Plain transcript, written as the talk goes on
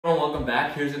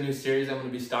back. Here's a new series I'm going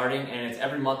to be starting, and it's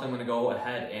every month I'm going to go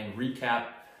ahead and recap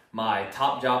my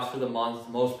top jobs for the month,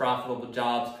 most profitable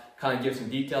jobs, kind of give some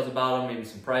details about them, maybe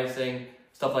some pricing,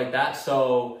 stuff like that.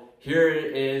 So here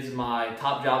is my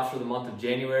top jobs for the month of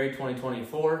January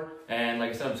 2024, and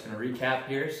like I said, I'm just going to recap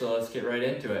here, so let's get right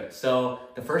into it. So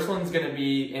the first one's going to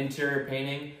be interior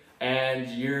painting, and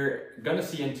you're going to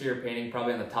see interior painting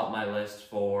probably on the top of my list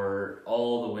for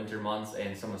all the winter months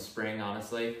and some of spring,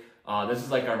 honestly. This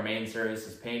is like our main service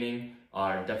is painting,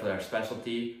 definitely our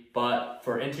specialty. But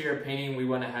for interior painting, we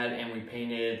went ahead and we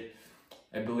painted,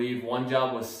 I believe one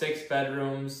job was 6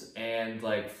 bedrooms and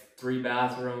like 3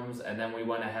 bathrooms. And then we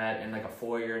went ahead and like a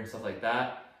foyer and stuff like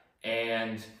that.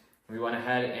 And we went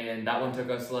ahead and that one took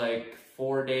us like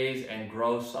 4 days, and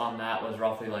gross on that was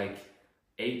roughly like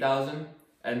 8,000.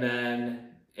 And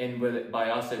then by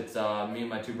us, it's me and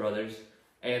my 2 brothers.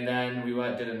 And then we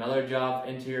did another job,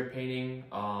 interior painting,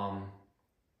 and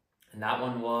that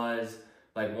one was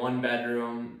like 1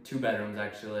 bedroom, 2 bedrooms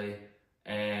actually,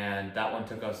 and that one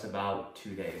took us about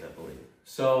 2 days, I believe.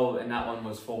 So, and that one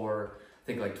was for, I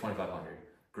think like 2,500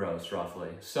 gross, roughly.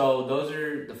 So those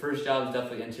are the first jobs,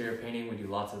 definitely interior painting. We do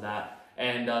lots of that.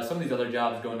 And some of these other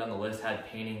jobs going down the list had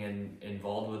painting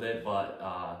involved with it, but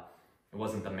it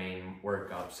wasn't the main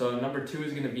workup. So number 2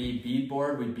 is gonna be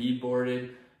beadboard. We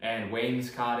beadboarded and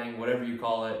wainscoting, whatever you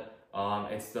call it.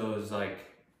 It's those like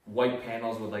white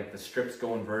panels with like the strips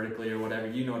going vertically or whatever.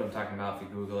 You know what I'm talking about. If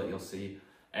you Google it, you'll see.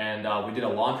 And we did a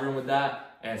laundry room with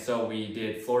that. And so we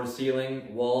did floor to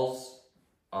ceiling walls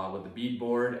with the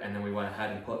beadboard, and then we went ahead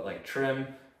and put like trim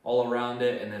all around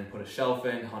it, and then put a shelf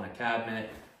in, hung a cabinet,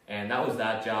 and that was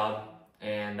that job.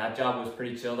 And that job was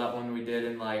pretty chill. That one we did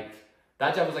in like,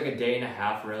 that job was like a day and a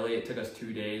half really. It took us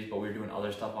 2 days, but we were doing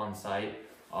other stuff on site.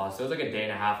 So it was like a day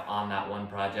and a half on that one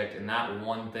project, and that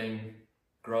one thing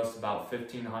grossed about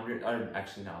 1,500, or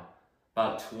actually no,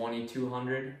 about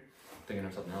 2,200. Thinking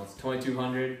of something else,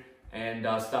 2,200, and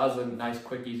so that was a nice,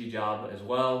 quick, easy job as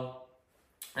well.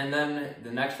 And then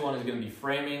the next one is going to be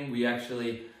framing. We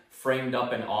actually framed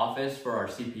up an office for our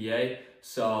CPA,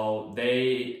 so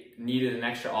they needed an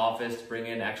extra office to bring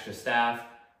in extra staff.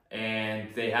 And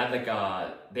they had like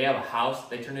they have a house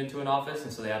they turned into an office,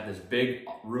 and so they have this big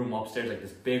room upstairs, like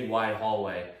this big wide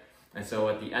hallway. And so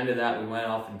at the end of that, we went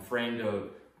off and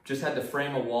just had to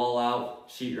frame a wall out,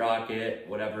 sheetrock it,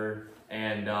 whatever.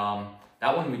 And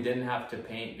that one we didn't have to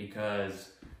paint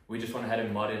because we just went ahead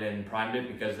and mudded and primed it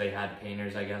because they had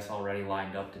painters, I guess, already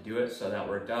lined up to do it. So that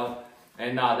worked out.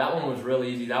 And that one was really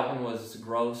easy. That one was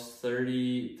gross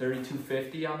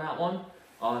 $32.50 on that one.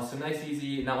 So nice,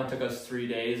 easy, and that one took us 3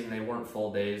 days, and they weren't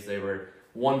full days. They were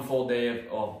 1 full day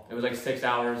of, it was like 6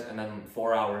 hours, and then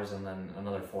 4 hours, and then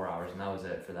another 4 hours, and that was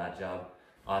it for that job.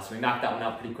 So we knocked that one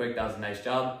out pretty quick. That was a nice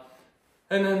job.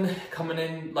 And then coming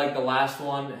in, like the last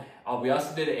one, we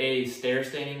also did a stair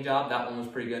staining job. That one was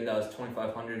pretty good. That was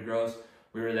 2,500 gross.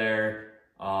 We were there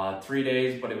 3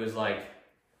 days, but it was like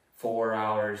 4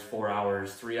 hours, 4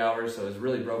 hours, 3 hours, so it was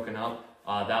really broken up.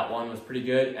 That one was pretty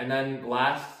good. And then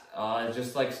last,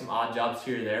 just like some odd jobs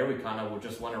here or there. We kind of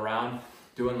just went around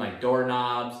doing like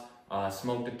doorknobs,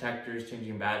 smoke detectors,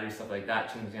 changing batteries, stuff like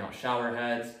that, changing out shower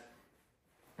heads,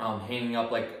 hanging up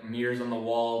like mirrors on the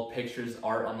wall, pictures,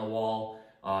 art on the wall.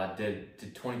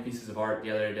 Did 20 pieces of art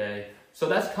the other day. So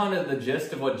that's kind of the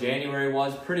gist of what January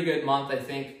was. Pretty good month, I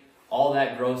think. All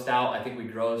that grossed out. I think we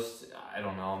grossed, I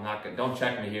don't know, don't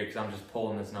check me here because I'm just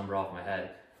pulling this number off my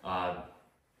head.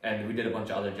 And we did a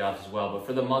bunch of other jobs as well. But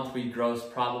for the month, we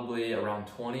grossed probably around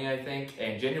 20, I think.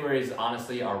 And January is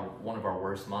honestly one of our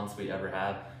worst months we ever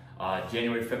have.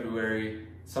 January, February,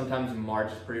 sometimes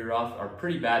March is pretty rough, are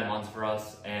pretty bad months for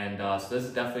us. And so this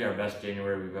is definitely our best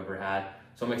January we've ever had.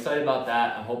 So I'm excited about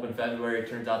that. I'm hoping February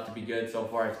turns out to be good. So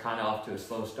far, it's kind of off to a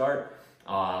slow start.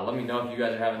 Let me know if you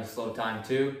guys are having a slow time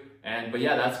too. But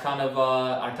yeah, that's kind of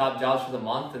our top jobs for the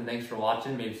month. And thanks for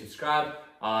watching. Maybe subscribe.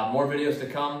 More videos to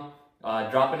come.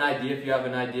 Drop an idea if you have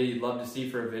an idea you'd love to see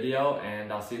for a video,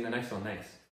 and I'll see you in the next one. Thanks.